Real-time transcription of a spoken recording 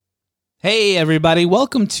Hey, everybody.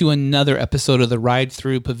 Welcome to another episode of the Ride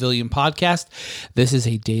Through Pavilion podcast. This is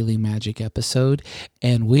a Daily Magic episode,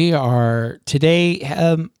 and we are today...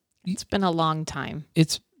 it's been a long time.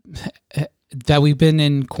 It's that we've been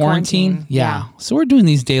in quarantine. Yeah. So we're doing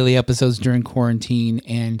these daily episodes during quarantine,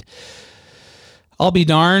 and I'll be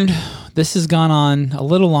darned, this has gone on a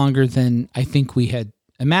little longer than I think we had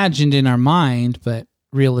imagined in our mind, but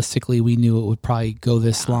realistically, we knew it would probably go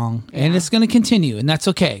this long, and it's going to continue, and that's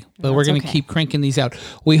okay. But we're going to keep cranking these out.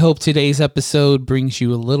 We hope today's episode brings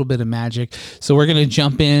you a little bit of magic. So we're going to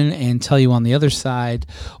jump in and tell you on the other side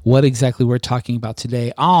what exactly we're talking about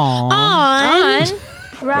today on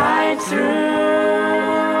Ride Through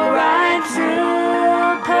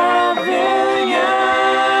Pavilion.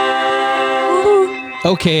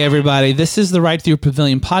 Okay, everybody, this is the Ride Through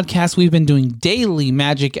Pavilion podcast. We've been doing daily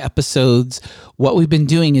magic episodes. What we've been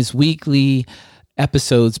doing is weekly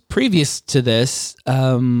episodes previous to this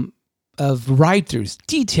of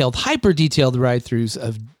ride-throughs, hyper-detailed ride-throughs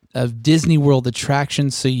of Disney World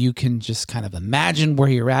attractions, so you can just kind of imagine where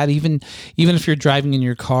you're at. Even if you're driving in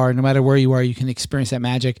your car, no matter where you are, you can experience that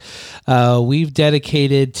magic. We've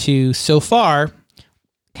dedicated to, so far...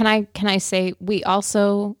 Can I say, we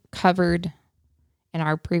also covered... in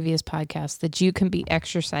our previous podcast that you can be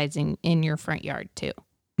exercising in your front yard too.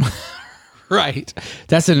 Right.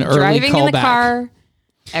 That's an early Driving callback. in the car,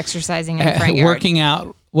 exercising in the front yard. Working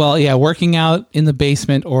out. Well, yeah, working out in the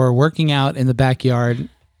basement or working out in the backyard.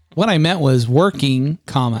 What I meant was working,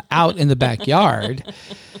 out in the backyard.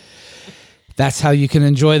 That's how you can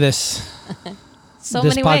enjoy this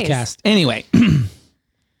Many podcast. Ways. Anyway,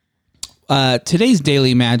 today's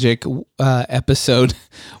Daily Magic episode,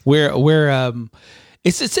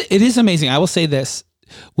 it is amazing. I will say this.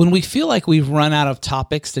 When we feel like we've run out of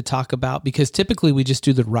topics to talk about, because typically we just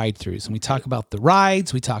do the ride-throughs and we talk about the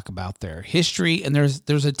rides, we talk about their history, and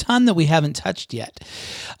there's a ton that we haven't touched yet.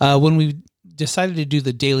 When we decided to do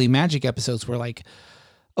the Daily Magic episodes, we're like,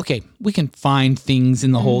 okay, we can find things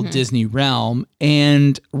in the whole Disney realm.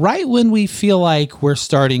 And right when we feel like we're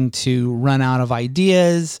starting to run out of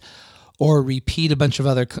ideas or repeat a bunch of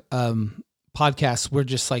other podcasts, we're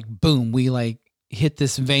just like, boom, we like hit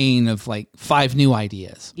this vein of like 5 new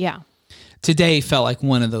ideas. Yeah. Today felt like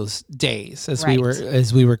one of those days as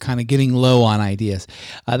we were kind of getting low on ideas.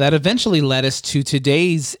 That eventually led us to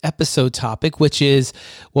today's episode topic, which is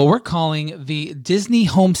what we're calling the Disney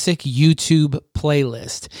Homesick YouTube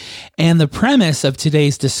playlist. And the premise of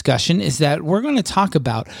today's discussion is that we're going to talk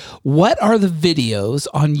about what are the videos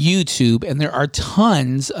on YouTube, and there are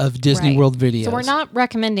tons of Disney World videos. So we're not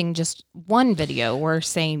recommending just one video. We're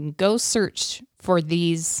saying go search for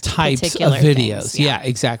these types of particular videos. things. Yeah,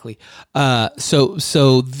 exactly. There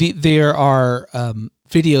are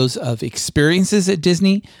videos of experiences at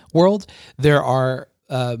Disney World. There are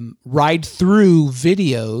ride-through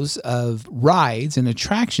videos of rides and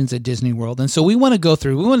attractions at Disney World. And so we want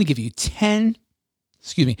to give you 10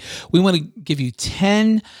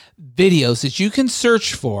 videos that you can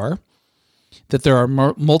search for, that there are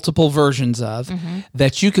multiple versions of,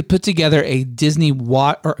 that you could put together a YouTube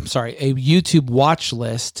watch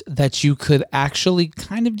list that you could actually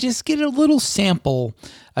kind of just get a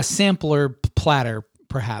sampler platter,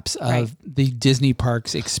 perhaps, of the Disney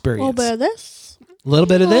parks experience. A little bit of this. A little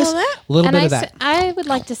bit of this, a little bit of that. I would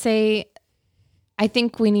like to say, I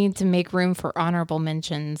think we need to make room for honorable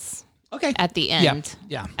mentions at the end.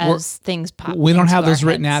 Yeah. As things pop We don't have those our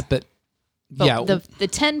written heads. out, but the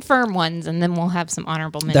 10 firm ones, and then we'll have some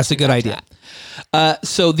honorable mentions. That's a good idea.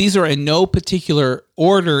 So these are in no particular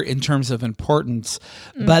order in terms of importance,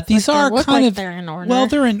 but these are kind of, they're in order. Well,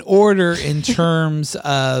 they're in order in terms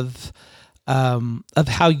of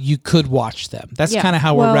how you could watch them. That's kind of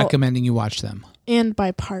how we're recommending you watch them. And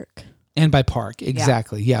by park.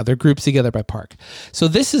 Exactly. Yeah, they're grouped together by park. So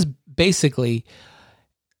this is basically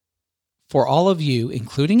for all of you,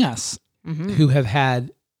 including us, who have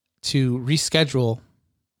had to reschedule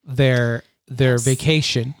their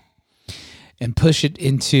vacation and push it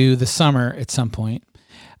into the summer at some point.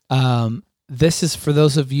 This is for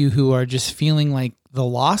those of you who are just feeling like the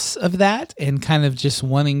loss of that and kind of just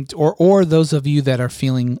wanting to, or those of you that are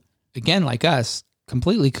feeling, again, like us,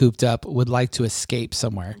 completely cooped up, would like to escape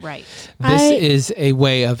somewhere. Right. This is a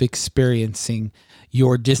way of experiencing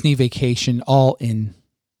your Disney vacation all in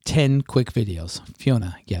 10 quick videos.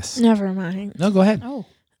 Fiona, yes. Never mind. No, go ahead.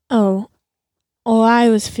 Oh, well, I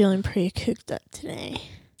was feeling pretty cooked up today.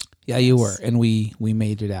 Yeah, you were, and we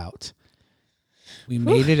made it out. We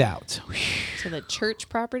made it out. To the church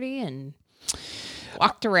property and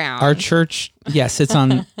walked around. Our church, yes, it's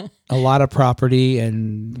on a lot of property,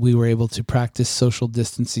 and we were able to practice social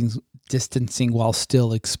distancing distancing while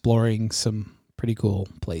still exploring some pretty cool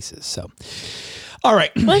places. So, all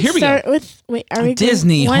right, Let's here we start go. with, wait, are we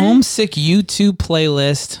Disney going one? Homesick YouTube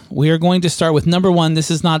playlist. We are going to start with number 1.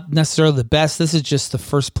 This is not necessarily the best. This is just the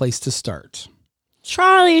first place to start.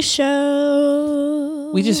 Trolley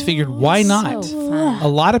show. We just figured, why not? So fun. A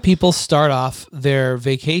lot of people start off their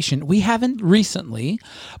vacation. We haven't recently,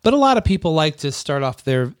 but a lot of people like to start off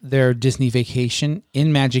their Disney vacation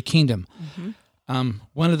in Magic Kingdom.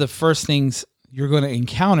 One of the first things you're going to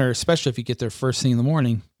encounter, especially if you get there first thing in the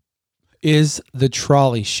morning, is the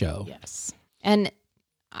trolley show Yes. And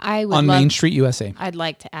I would on love, Main Street, USA. I'd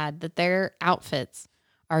like to add that their outfits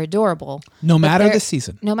are adorable. No matter they're- the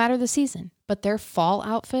season. No matter the season. But their fall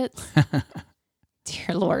outfits,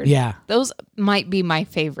 dear Lord. Yeah. Those might be my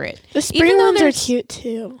favorite. The spring Even though ones are there's- cute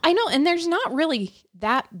too. I know, and there's not really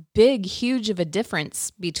that huge of a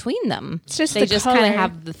difference between them. It's just they the just color. kind of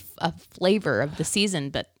have a flavor of the season,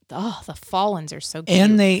 but the fall ones are so cute.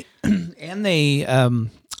 And they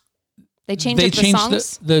They change they up the changed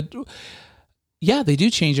songs. yeah, they do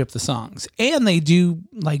change up the songs, and they do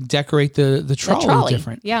like decorate the trolley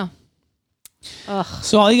different. Yeah. Ugh.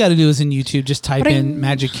 So all you got to do is in YouTube, just type in Bring.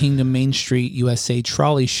 Magic Kingdom Main Street USA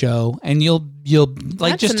trolley show, and you'll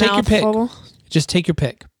like That's just a take your pick. mouthful. Just take your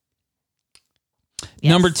pick. Yes.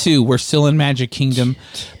 Number 2, we're still in Magic Kingdom.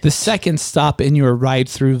 The second stop in your ride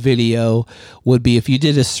through video would be if you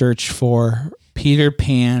did a search for Peter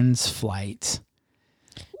Pan's Flight.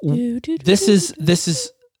 This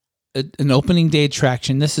is an opening day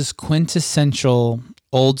attraction. This is quintessential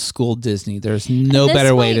old school Disney. There's no this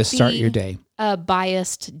better way might to start be your day. A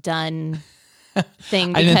biased done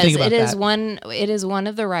thing I didn't think because about it is one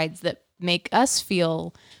of the rides that make us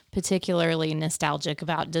feel particularly nostalgic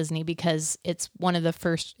about Disney because it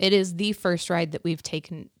is the first ride that we've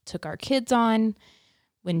took our kids on.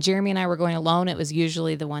 When Jeremy and I were going alone, it was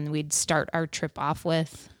usually the one we'd start our trip off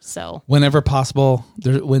with. So Whenever possible,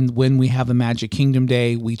 when we have a Magic Kingdom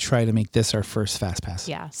day, we try to make this our first Fast Pass.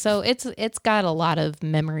 yeah, so it's got a lot of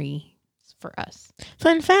memory for us.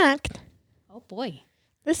 Fun fact: Oh boy.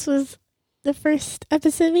 this was the first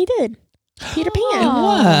episode we did. Peter Pan.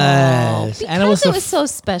 was. Because And it was so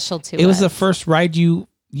special to us. It was the first ride you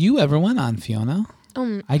ever went on, Fiona.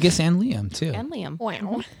 Um, I guess and Liam too. and Liam.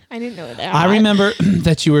 wow, I didn't know that. I remember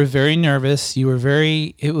that you were very nervous. You were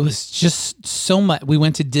it was just so much. We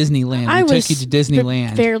went to Disneyland. I We was took you to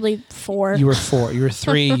Disneyland. barely 4. You were 4. You were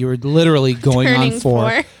 3. You were literally going Turning on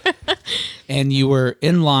 4. 4. And you were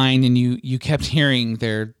in line and you kept hearing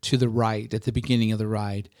there to the right at the beginning of the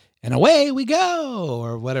ride. And away we go,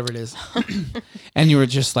 or whatever it is. And you were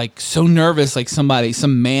just like so nervous, like some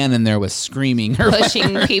man in there was screaming. Or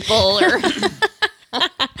Pushing people or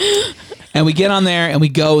And we get on there and we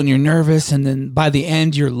go and you're nervous. And then by the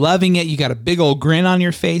end, you're loving it. You got a big old grin on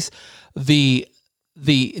your face.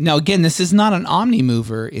 Now again, this is not an omni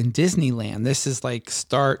mover in Disneyland. This is like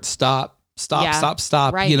start, stop, Yeah.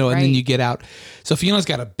 stop, Right, and then right. you get out. So Fiona's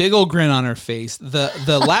got a big old grin on her face.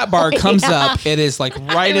 The lap bar comes up. It is like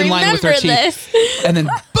right in line with her teeth. And then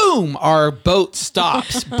boom, our boat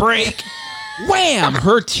stops, brake, wham,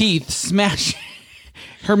 her teeth smash.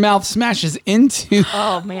 Her mouth smashes into.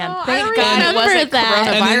 oh man, I thank God it remember wasn't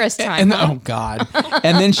that. coronavirus time. Oh God!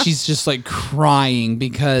 And then she's just like crying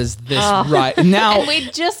because this ride now. And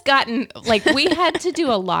we'd just gotten we had to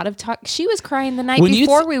do a lot of talk. She was crying the night When you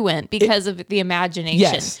before we went because of the imagination.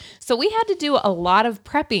 Yes. So we had to do a lot of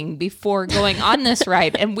prepping before going on this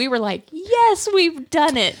ride, and we were like, "Yes, we've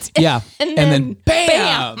done it." Yeah, and then then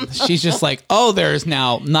bam! She's just like, oh, there's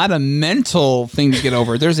now not a mental thing to get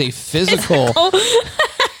over. There's a physical.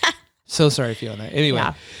 So sorry, Fiona. Anyway,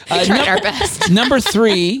 Yeah, we tried our best. Number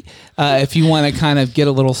 3, if you want to kind of get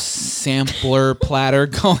a little sampler platter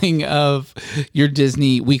going of your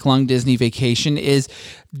week-long Disney vacation, is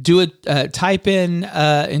type in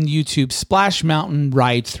YouTube Splash Mountain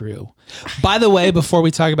ride through. By the way, before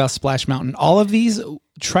we talk about Splash Mountain, all of these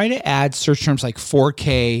try to add search terms like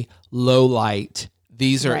 4K, low light.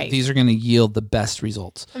 These are going to yield the best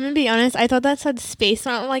results. I'm gonna be honest. I thought that said Space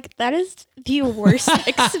Mountain. Like that is the worst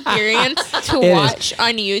experience to It is. watch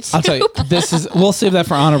on YouTube. I'll tell you, we'll save that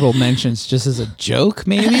for honorable mentions, just as a joke,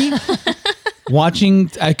 maybe. Watching,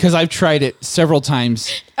 because I've tried it several times.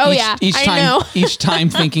 Oh, yeah, I know. Each time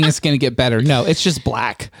thinking it's going to get better. No, it's just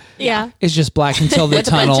black. Yeah. It's just black until the With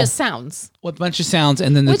a tunnel. bunch of sounds. With a bunch of sounds,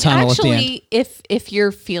 and then the Which tunnel actually, at the end. if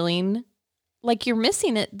you're feeling like you're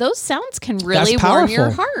missing it, those sounds can really That's warm powerful.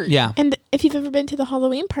 your heart. Yeah. And if you've ever been to the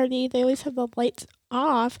Halloween party, they always have the lights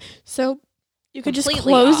off, so you could just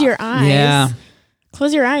Completely close off. your eyes. Yeah.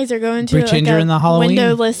 Close your eyes or go into Pretend like you're a in the Halloween.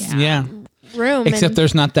 windowless Yeah. room. Except and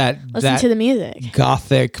there's not that listen to the music.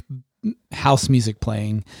 gothic house music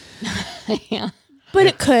playing. Yeah. But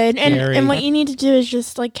it could. Very. And what you need to do is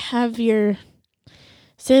just like have your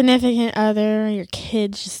significant other or your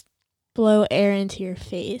kids just blow air into your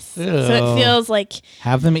face. So it feels like,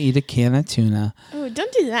 Have them eat a can of tuna. oh,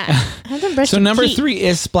 don't do that. Have them brush So their number teeth. 3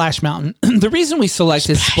 is Splash Mountain. The reason we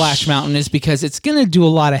selected Splash Mountain is because it's going to do a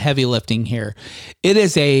lot of heavy lifting here. It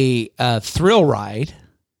is a thrill ride,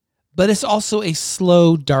 but it's also a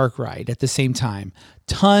slow, dark ride at the same time.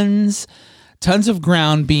 Tons of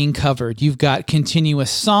ground being covered. You've got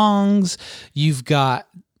continuous songs. You've got,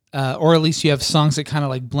 or at least you have songs that kind of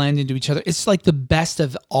like blend into each other. It's like the best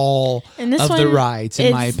of all And this of the one rides,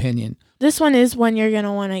 in my is- opinion. This one is one you're going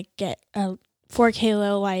to want to get a 4K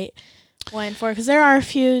low light one for, because there are a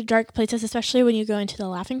few dark places, especially when you go into the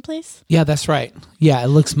laughing place. Yeah, that's right. Yeah, it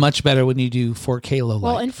looks much better when you do 4K low light.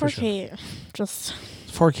 Well, in for sure. 4K, just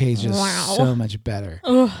 4K is just Wow. so much better.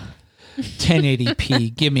 ugh.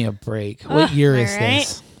 1080p. Give me a break. What year is all right.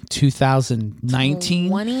 this? 2019.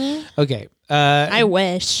 20? Okay. I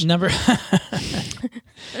wish.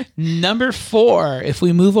 Number 4. If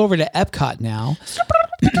we move over to Epcot now,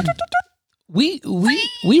 we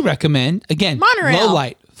recommend again Monorail. low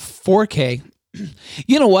light 4K.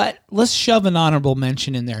 You know what? Let's shove an honorable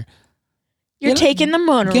mention in there. You're taking the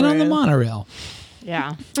monorail. Get on the monorail.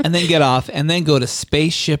 Yeah. And then get off and then go to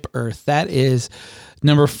Spaceship Earth. That is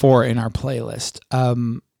number 4 in our playlist.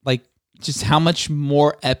 Like just how much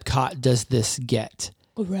more Epcot does this get?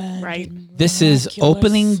 Right. This is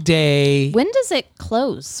opening day. When does it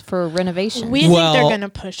close for renovation? We think Well, they're going to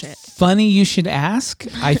push it. Funny you should ask.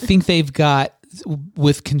 I think they've got,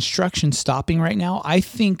 with construction stopping right now, I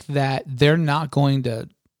think that they're not going to,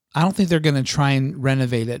 I don't think they're going to try and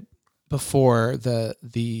renovate it before the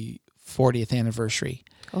 40th anniversary.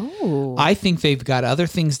 Oh. I think they've got other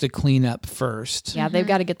things to clean up first. Yeah, they've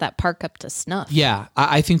got to get that park up to snuff. Yeah,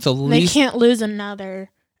 I think the They least. can't lose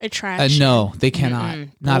another attraction. No, they cannot.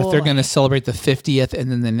 Not if they're Boy. going to celebrate the 50th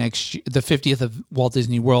and then the 50th of Walt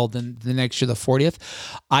Disney World and the next year the 40th.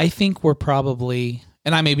 I think we're probably,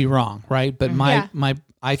 and I may be wrong, right? But Yeah.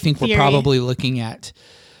 I think we're Theory. probably looking at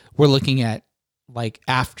like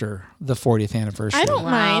after the 40th anniversary. I don't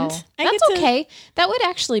mind. I That's get to- okay. That would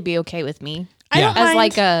actually be okay with me. I Yeah. don't As mind.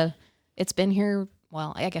 like it's been here.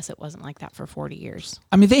 Well, I guess it wasn't like that for 40 years.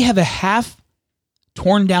 I mean, they have a half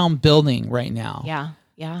torn down building right now. Yeah.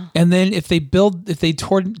 Yeah. And then if they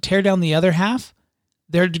tear down the other half,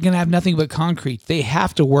 they're going to have nothing but concrete. They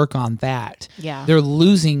have to work on that. Yeah. They're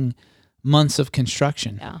losing months of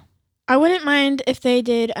construction. Yeah. I wouldn't mind if they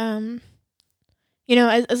did, as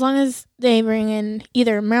long as they bring in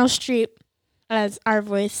either Meryl Streep as our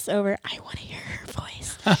voiceover. I want to hear her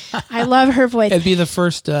voice. I love her voice. It'd be the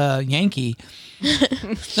first Yankee.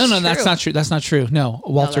 No, that's not true. That's not true. No,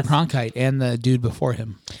 Walter Cronkite and the dude before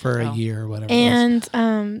him for a year or whatever.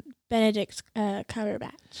 And Benedict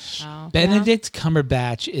Cumberbatch. Oh. Benedict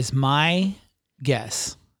Cumberbatch is my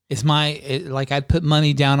guess. I'd put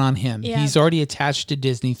money down on him. Yeah. He's already attached to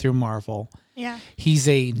Disney through Marvel. Yeah. He's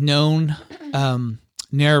a known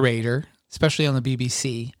narrator, especially on the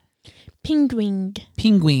BBC.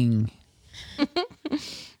 Penguin.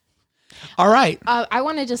 All right. I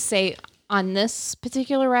want to just say on this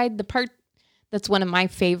particular ride, the part that's one of my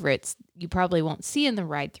favorites you probably won't see in the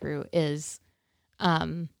ride through is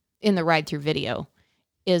in the ride through video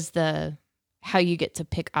is how you get to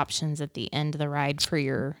pick options at the end of the ride for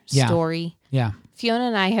your story. Yeah. Fiona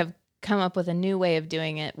and I have come up with a new way of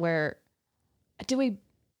doing it where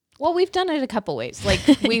we've done it a couple ways. Like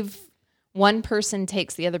one person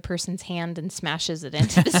takes the other person's hand and smashes it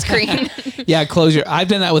into the screen. Yeah, I've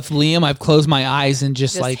done that with Liam. I've closed my eyes and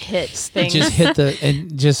just hit things. just hit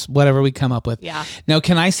and just whatever we come up with. Yeah. Now,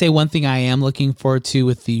 can I say one thing I am looking forward to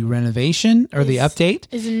with the renovation or the update?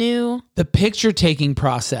 Is new. The picture taking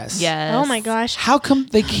process. Yes. Oh my gosh. How come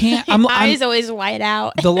they can't? Eyes always wide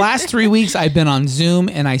out. The last 3 weeks I've been on Zoom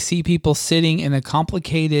and I see people sitting in a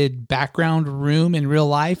complicated background room in real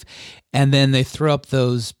life, and then they throw up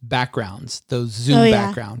those backgrounds, those Zoom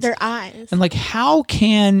backgrounds. Their eyes. And like, how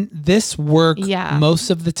can this work Yeah. most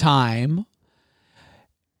of the time?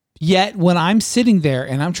 Yet when I'm sitting there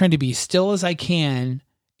and I'm trying to be still as I can,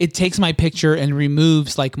 it takes my picture and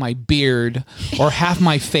removes like my beard or half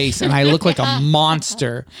my face, and I look like a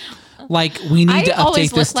monster. Like, we need to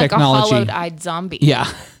always update this look technology. like a hollowed-eyed zombie.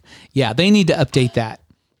 Yeah. Yeah, they need to update that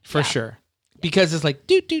for sure. Because it's like,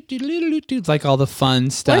 it's like all the fun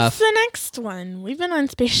What's stuff. the next one? We've been on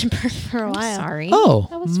Spaceship Earth for a while. Sorry. Oh,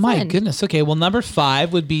 That was my fun. goodness. Okay, well, number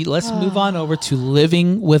 5 would be, let's move on over to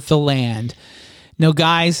Living with the Land. Now,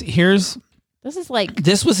 guys, This is like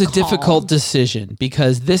this was a difficult decision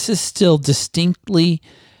because this is still distinctly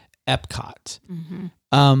Epcot.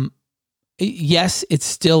 Yes, it's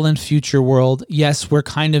still in Future World. Yes, we're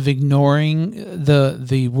kind of ignoring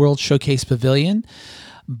the World Showcase Pavilion,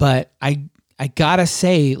 but I gotta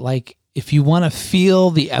say, like, if you want to feel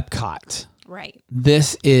the Epcot, Right.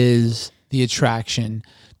 this is the attraction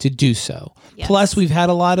to do so. Yes. Plus, we've had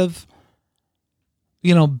a lot of,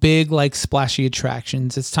 big, like, splashy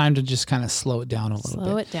attractions. It's time to just kind of slow it down a little bit.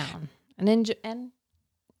 Slow it down. And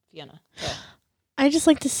Fiona. Go. I just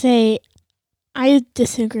like to say I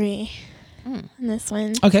disagree on this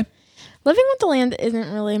one. Okay. Living with the Land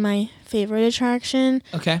isn't really my favorite attraction.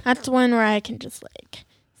 Okay. That's one where I can just like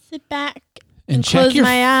sit back And close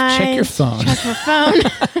my eyes. Check your phone. Check my phone.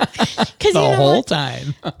 Because The whole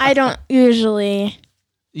time. I don't usually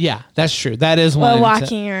Yeah, that's true. That is one. while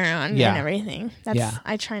walking around Yeah. and everything. Yeah.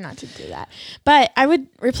 I try not to do that. But I would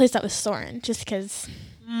replace that with Soarin' just because,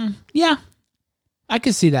 Yeah, I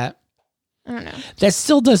could see that. I don't know. That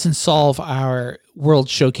still doesn't solve our World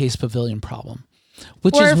Showcase Pavilion problem,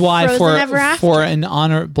 which Or is why Frozen Ever After. for an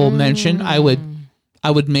honorable mention, I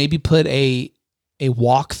would maybe put a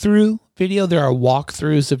walkthrough video. There are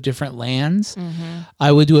walkthroughs of different lands.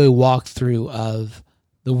 I would do a walkthrough of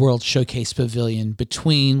the World Showcase Pavilion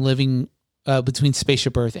between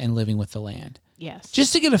Spaceship Earth and Living with the Land, Yes.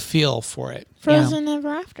 just to get a feel for it. Frozen Ever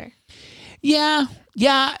After. Yeah.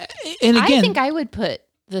 And again, I think I would put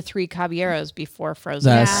the Three Caballeros before Frozen.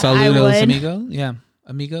 the I Saludos would. Amigos. Yeah.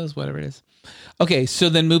 Amigos, whatever it is. Okay, so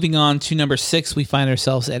then moving on to number 6, we find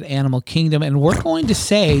ourselves at Animal Kingdom, and we're going to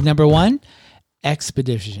say number 1,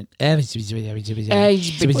 Expedition.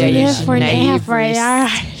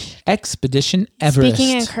 Expedition Everest.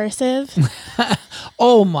 Speaking in cursive.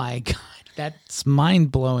 Oh my God, that's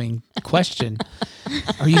mind-blowing question.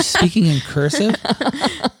 Are you speaking in cursive?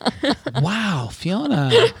 Wow, Fiona.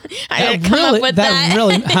 I didn't come up with that.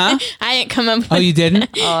 Really, huh? I didn't come up with Oh, you didn't?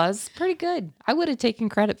 Oh, that's pretty good. I would have taken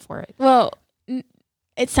credit for it. Well,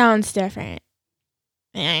 it sounds different.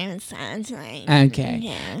 It sounds like. Okay.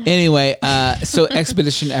 Yeah. Anyway, so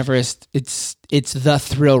Expedition Everest, it's the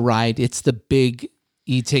thrill ride. It's the big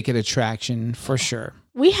e-ticket attraction for sure.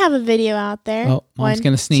 We have a video out there. Oh, Mom's 1,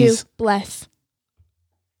 gonna sneeze. 2, bless.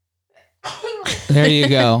 There you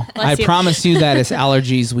go. I Bless you. promise you that as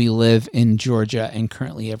allergies, we live in Georgia, and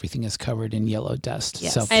currently everything is covered in yellow dust.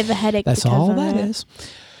 Yes. So I have a headache. that's because all of that it. is.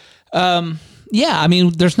 Yeah, I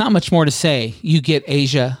mean, there's not much more to say. You get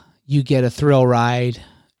Asia, you get a thrill ride,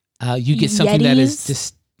 you get something that is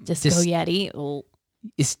Yetis? Disco Yeti. Oh.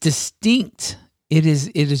 it's distinct. It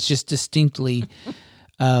is just distinctly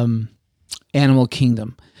Animal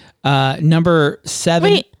Kingdom. Number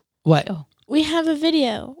 7. Wait. What? Oh. We have a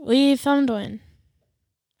video. We filmed one.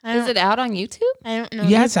 Is it out on YouTube? I don't know.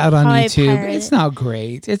 Yeah, it's out on Probably YouTube. pirate It's it. not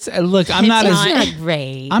great. It's look. I'm It's not not. as Not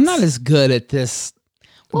great. I'm not as good at this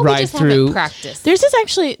well, ride we just through. haven't practiced. There's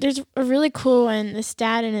a really cool one. This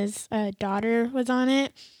dad and his daughter was on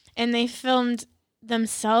it, and they filmed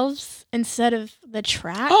themselves instead of the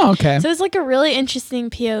track. Oh, okay. So it's like a really interesting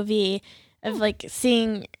POV of like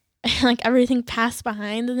seeing like everything pass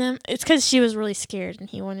behind them. It's because she was really scared and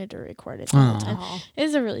he wanted to record it the whole time. Oh, It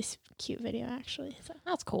was a really cute video actually. So.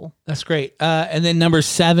 that's cool. That's great. And then number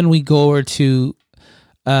 7, we go over to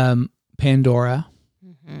Pandora,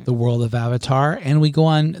 the world of Avatar, and we go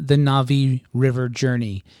on the Navi River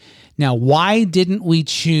journey. Now, why didn't we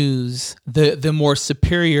choose the more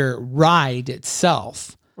superior ride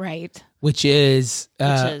itself, Right. which is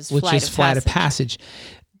Flight of Flight of Passage?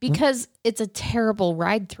 Because it's a terrible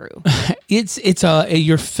ride through. It's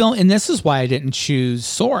your film, and this is why I didn't choose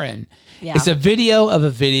Soarin'. Yeah. It's a video of a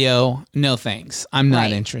video. No thanks, I'm not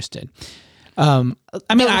Right. interested. I mean,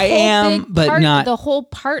 The I whole am, big but part, not. The whole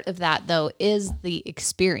part of that, though, is the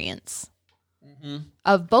experience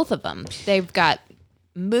of both of them. They've got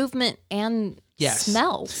movement and Yes.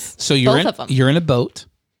 smells. So both of them. you're in a boat.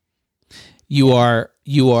 You are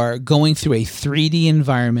going through a 3D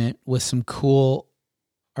environment with some cool.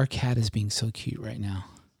 Our cat is being so cute right now.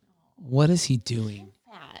 What is he doing?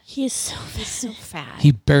 He is so He's so fat.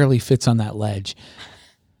 He barely fits on that ledge.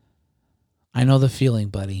 I know the feeling,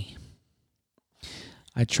 buddy.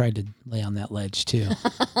 I tried to lay on that ledge too.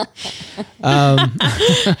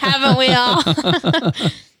 Haven't we all?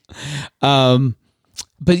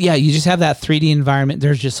 But yeah, you just have that 3D environment.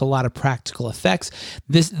 There's just a lot of practical effects.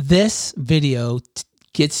 This video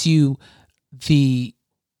gets you the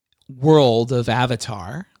world of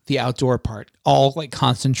Avatar, the outdoor part, all like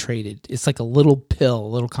concentrated. It's like a little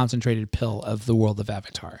concentrated pill of the world of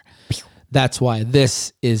Avatar. That's why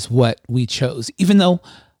this is what we chose. Even though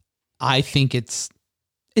I think it's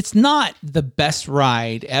not the best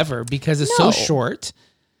ride ever because it's so No. short.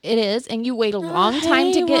 It is, and you wait a long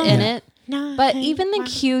time to get in it. But even the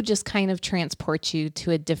queue just kind of transports you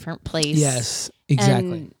to a different place. Yes,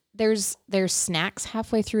 exactly. And there's snacks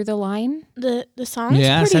halfway through the line. The song's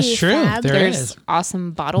yes, pretty that's true. fab. There's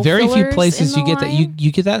awesome bottle very fillers few places in you the get that. line.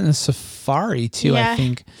 You get that in the Safari too. Yeah, I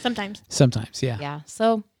think sometimes. Yeah. Yeah.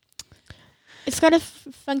 So It's got a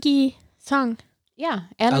funky song. yeah,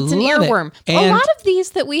 and I it's an love it. earworm. A And- lot of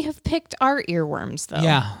these that we have picked are earworms, though.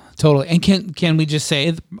 Yeah, totally. And can we just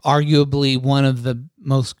say, arguably one of the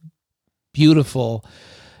most beautiful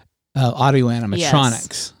audio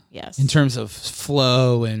animatronics Yes. in terms of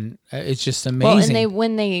flow, and it's just amazing. Well,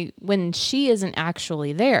 and when she isn't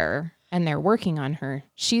actually there and they're working on her,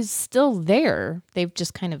 she's still there. They've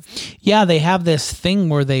just kind of they have this thing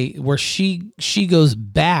where she goes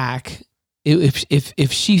back.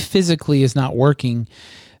 If she physically is not working,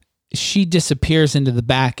 she disappears into the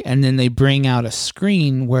back, and then they bring out a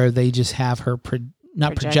screen where they just have her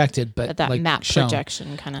not projected, but that like map shown,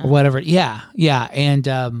 projection kind of or whatever. Yeah, and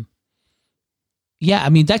I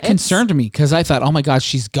mean that concerned me because I thought, oh my gosh,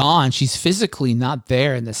 she's gone. She's physically not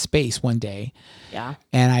there in the space one day. Yeah,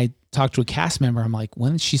 and I talked to a cast member. I'm like,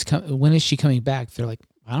 when is she coming back? They're like,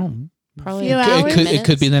 I don't know. probably It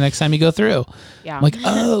could be the next time you go through. Yeah. I'm like,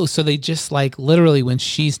 oh, so they just like literally when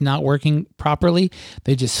she's not working properly,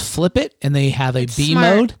 they just flip it and they have a B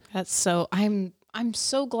smart. mode. That's so I'm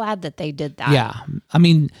so glad that they did that. Yeah. I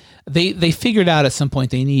mean, they figured out at some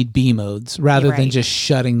point they need B modes rather than Right. just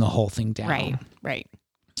shutting the whole thing down. Right.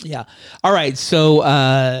 Yeah. All right.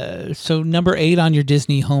 So number 8 on your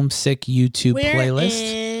Disney Homesick YouTube We're playlist.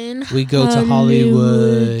 in We go to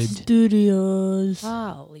Hollywood. Studios.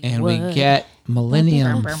 And we get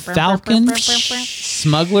Millennium Falcon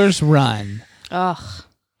Smuggler's Run. Ugh.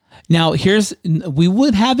 Now, we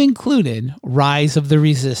would have included Rise of the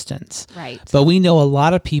Resistance. Right. But we know a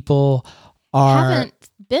lot of people Haven't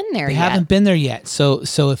been there they yet. haven't been there yet. So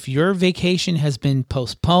if your vacation has been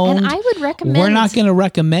postponed, And I would recommend we're not going to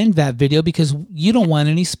recommend that video because you don't want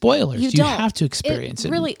any spoilers. You don't. have to experience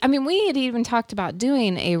it. Really, I mean, we had even talked about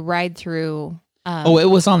doing a ride through It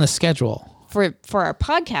was on the schedule. for our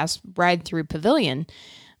podcast ride through Pavilion,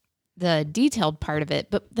 the detailed part of it.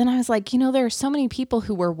 But then I was like, there are so many people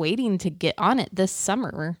who were waiting to get on it this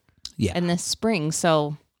summer and this spring.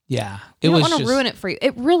 So Yeah. I don't want to ruin it for you.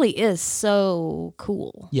 It really is so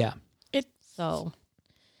cool. Yeah.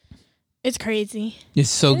 It's crazy. It's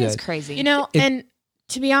so It good. is crazy. And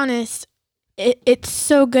to be honest, it's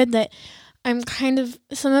so good that I'm kind of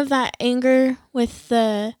some of that anger with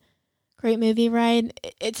the Great Movie Ride.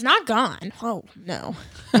 It's not gone. Oh no.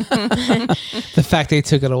 The fact they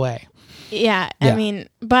took it away. Yeah. Yeah. I mean,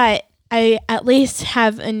 but I at least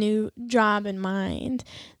have a new job in mind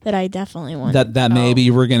that I definitely want. That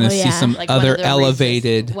maybe we're going to Oh, see yeah. some Like one other of the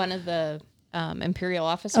elevated. one of the Imperial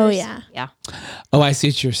officers. Oh, yeah. Yeah. Oh, I see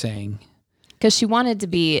what you're saying. Because she wanted to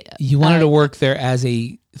be You wanted to work there as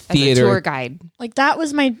a theater, tour guide. Like that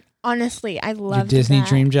was my honestly, I your loved Disney that.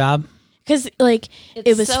 dream job. Because like It's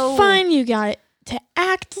it was so- fun. You got to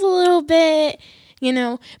act a little bit,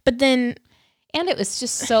 but then And it was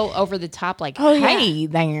just so over the top, like, Oh, yeah. hey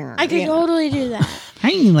there. I could totally do that.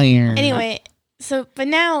 Hey there. Anyway, but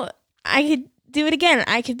now I could do it again.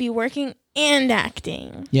 I could be working and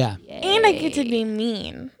acting. Yeah. And I get to be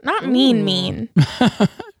mean. Not mean.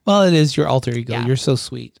 Well, it is your alter ego. Yeah. You're so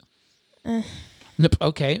sweet. Nope.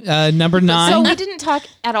 Okay. Number 9. So we didn't talk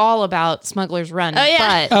at all about Smuggler's Run. Oh,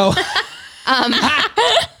 yeah. Oh,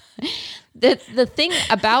 The thing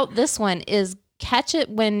about this one is catch it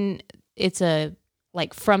when it's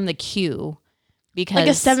from the queue, because Like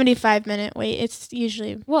a 75-minute wait. It's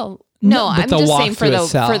usually Well, No, no, but I'm the just saying for walkthrough the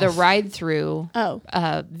itself. ride through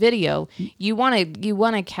video, you want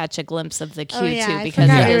to catch a glimpse of the queue yeah, too, I because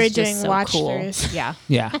forgot it we were is just doing so watch cool. throughs. Yeah.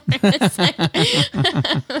 yeah.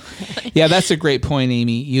 Yeah, that's a great point,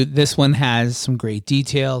 Amy. This one has some great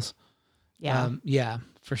details. Yeah. Yeah,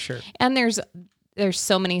 for sure. And there's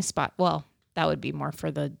so many spots. Well, that would be more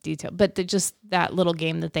for the detail, but just that little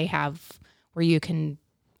game that they have where you can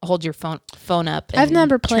hold your phone up. And I've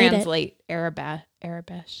never played it. translate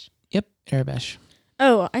Arabish. Yep, Arabesh.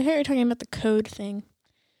 Oh, I thought you were talking about the code thing.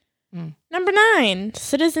 Mm. Number 9,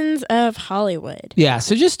 Citizens of Hollywood. Yeah,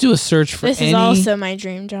 so just do a search for This is also my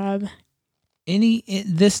dream job.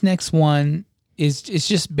 this next one is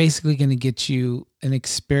just basically going to get you an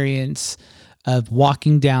experience of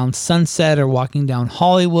walking down Sunset or walking down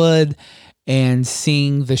Hollywood and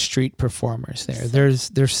seeing the street performers there.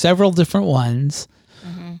 There's several different ones,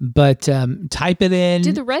 but type it in.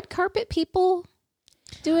 Do the red carpet people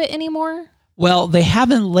do it anymore? Well, they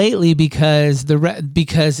haven't lately because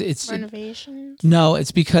because it's Renovations. no,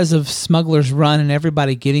 it's because of Smuggler's Run and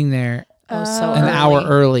everybody getting there Oh, so an early. hour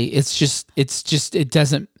early. It's just it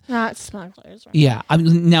doesn't. Not smugglers. Right? Yeah, I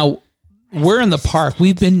mean, now we're in the park.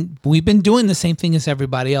 We've been doing the same thing as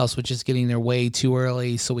everybody else, which is getting there way too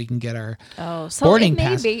early so we can get our Oh, so boarding it may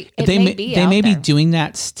pass. be. they may be there. doing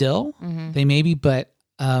that still. Mhm. They may be, but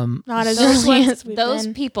Not as Those early ones- as we've those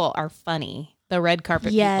been. people are funny. The red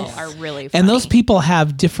carpet Yes. people are really funny. and those people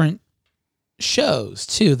have different shows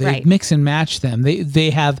too. They Right. mix and match them.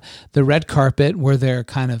 They have the red carpet where they're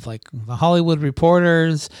kind of like the Hollywood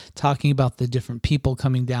reporters talking about the different people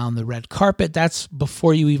coming down the red carpet. That's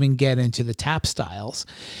before you even get into the tap styles.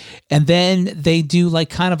 And then they do like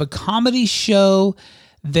kind of a comedy show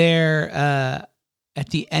there at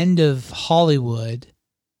the end of Hollywood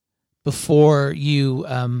before you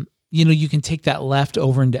you can take that left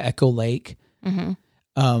over into Echo Lake. Mhm.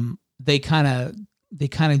 They kind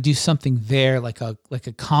of do something there like a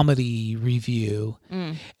comedy review.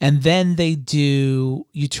 Mm. And then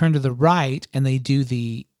you turn to the right and they do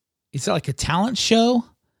is it like a talent show?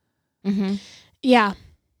 Mhm. Yeah.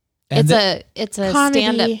 And It's a Comedy.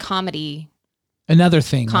 stand-up comedy. another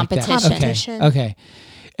thing Competition. like that. Competition. Okay.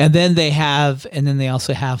 And then they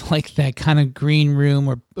also have like that kind of green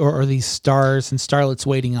room or these stars and starlets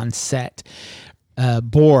waiting on set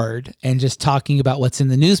board and just talking about what's in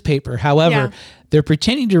the newspaper. However, Yeah. they're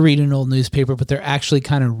pretending to read an old newspaper, but they're actually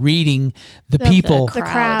kind of reading the people, The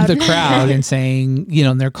crowd. the crowd, and saying,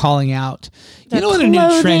 and they're calling out, The you know what a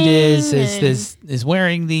new trend is clothing is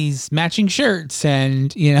wearing these matching shirts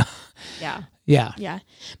and, yeah. Yeah.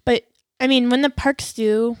 But I mean, when the parks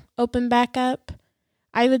do open back up,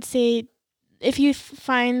 I would say if you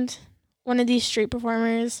find one of these street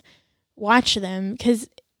performers, watch them because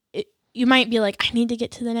you might be like, I need to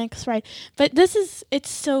get to the next ride. But it's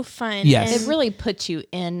so fun. Yes. And It really puts you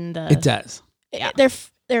in the. It does. Yeah.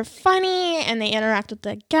 They're funny and they interact with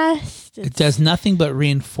the guests. It does nothing but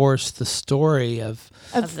reinforce the story of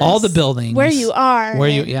Of all the this. buildings. where you are.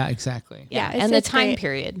 Yeah, exactly. Yeah, Yeah, and the it's time great.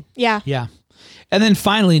 period. Yeah. Yeah. And then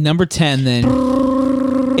finally, number 10 then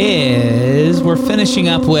is we're finishing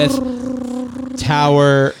up with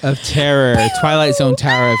Tower of Terror, Twilight Zone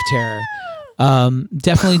Tower of Terror.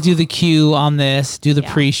 Definitely do the queue on this, do the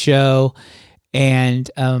Yeah. pre-show. And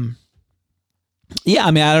I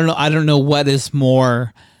mean, I don't know what is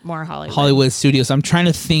more More Hollywood. Hollywood Studios. I'm trying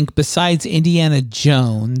to think besides Indiana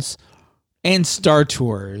Jones and Star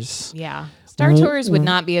Tours. Yeah. Star Tours would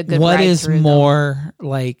not be a good What ride is through, though. more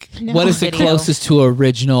like No. what is the Video. closest to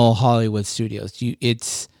original Hollywood Studios?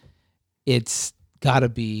 It's got to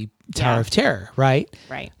be Tower Yeah. of Terror, right?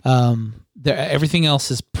 Right. Everything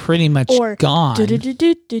else is pretty much Or gone.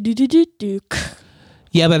 do-do-do-do-do-do-do-do.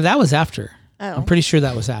 Yeah, but that was after. I'm Oh, pretty sure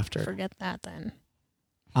that was after. forget that then.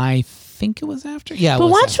 I think it was after. Yeah, it But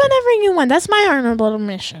was watch after. whenever you want. That's my honorable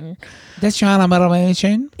mention. That's your honorable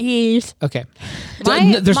mention. Yes. Okay.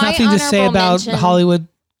 My- There's my nothing to say honorable about mention- Hollywood.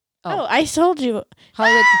 Oh, I told you.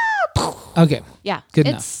 Hollywood. Okay. Yeah. Good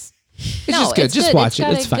it's, It's just good. It's Just good. watch it.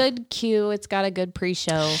 It's It's got fine. a good cue. It's got a good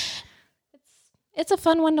pre-show. It's a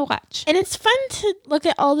fun one to watch. And it's fun to look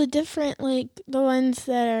at all the different, like, the ones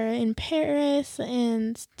that are in Paris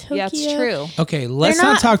and Tokyo. Yeah, it's true. Okay, let's They're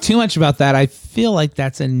not not- talk too much about that. I feel like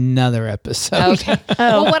that's another episode. Okay. Oh.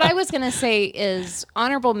 Well, what I was going to say is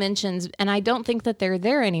honorable mentions, and I don't think that they're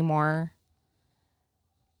there anymore,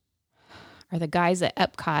 are the guys at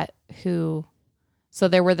Epcot who, so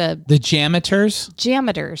there were the The Jamitors?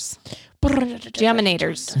 jaminators.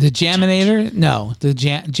 Jaminators. The Jaminator? No, the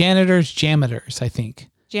janitors, Jamitors, I think.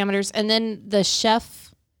 Jaminators. And then the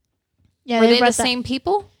chef. Yeah, Were they the brought same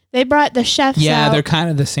people? They brought the chefs Yeah, out they're kind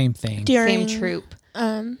of the same thing. during Same troop.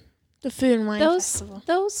 The food and wine festival.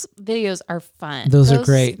 Those videos are fun. Those are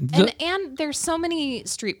great. And there's so many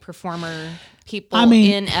street performer people I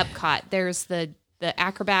mean- in Epcot. There's the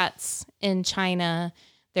acrobats in China.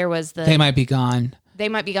 There was They might be gone. They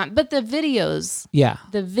might be gone, but the videos Yeah.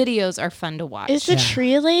 are fun to watch. Is the Yeah.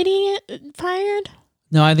 tree lady fired?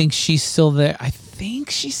 No, I think she's still there. I think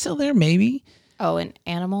she's still there, maybe. Oh, an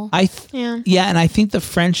animal. Yeah. Yeah, and I think the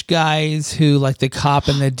French guys who, like the cop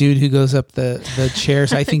and the dude who goes up the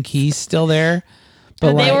chairs, I think he's still there.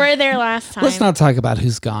 But They like, were there last time. let's not talk about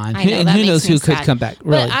who's gone. I know, And that who makes knows me who could sad. come back.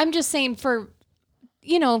 Really. But I'm just saying for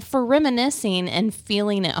reminiscing and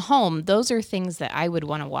feeling at home, those are things that I would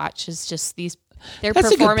want to watch. Is just their That's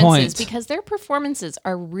a good performances point. because their performances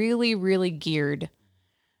are really, really geared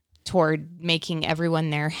toward making everyone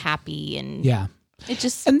there happy and yeah. it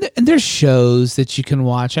just And there's shows that you can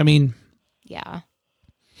watch. I mean, yeah.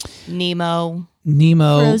 Nemo.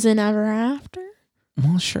 Nemo. Frozen Ever After.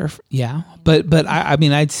 Well, sure, yeah, but I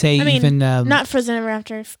mean, I'd say even not Frozen Ever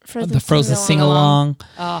After. the Frozen sing along.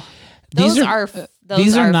 Oh, These these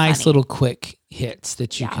are are nice funny. little quick hits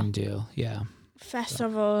that you Yeah. can do. Yeah,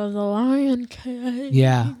 Festival of the Lion King.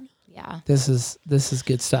 yeah. Yeah. This is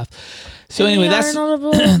good stuff. So And anyway, the that's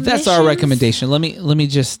honorable that's our mentions. recommendation. Let me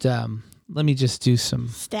just do some.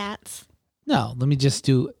 Stats. No, let me just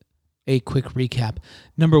do a quick recap.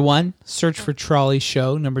 Number 1, Search for Trolley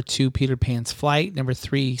Show. Number 2, Peter Pan's Flight. Number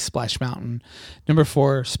 3, Splash Mountain. Number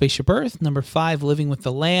 4, Spaceship Earth. Number 5, Living with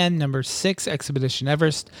the Land. Number 6, Expedition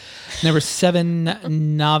Everest. Number 7,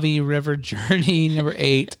 Navi River Journey. Number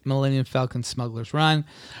 8, Millennium Falcon Smuggler's Run.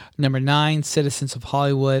 Number 9, Citizens of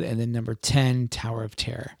Hollywood. And then number 10, Tower of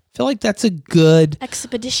Terror. I feel like that's a good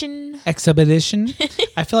Expedition. I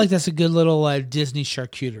feel like that's a good little Disney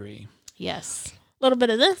charcuterie. Yes. A little bit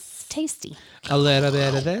of this. Tasty. A little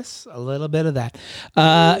bit of this, a little bit of that.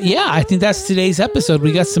 Yeah, I think that's today's episode.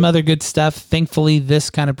 We got some other good stuff. Thankfully, this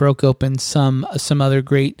kind of broke open some other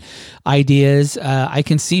great ideas. I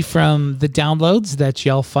can see from the downloads that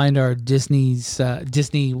y'all find our Disney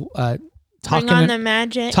Bring on the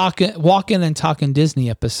magic. walking and talking Disney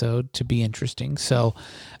episode to be interesting. So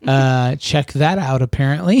check that out.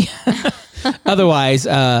 Apparently, otherwise.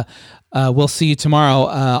 We'll see you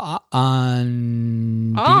tomorrow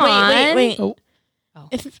on. Wait. Oh.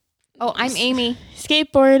 I'm Amy.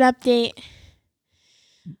 Skateboard update.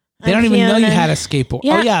 They don't I'm even know you Fiona. had a skateboard.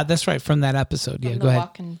 Yeah. Oh yeah, that's right, from that episode. Yeah, From go the ahead.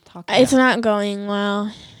 Walk and talk. It's not going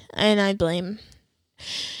well, and I blame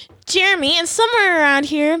Jeremy. And somewhere around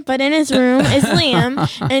here, but in his room, is Liam.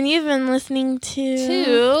 And you've been listening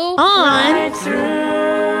to on. Right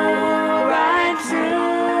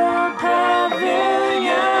through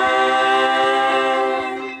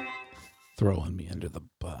Pavilion. Throwing me under the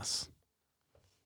bus.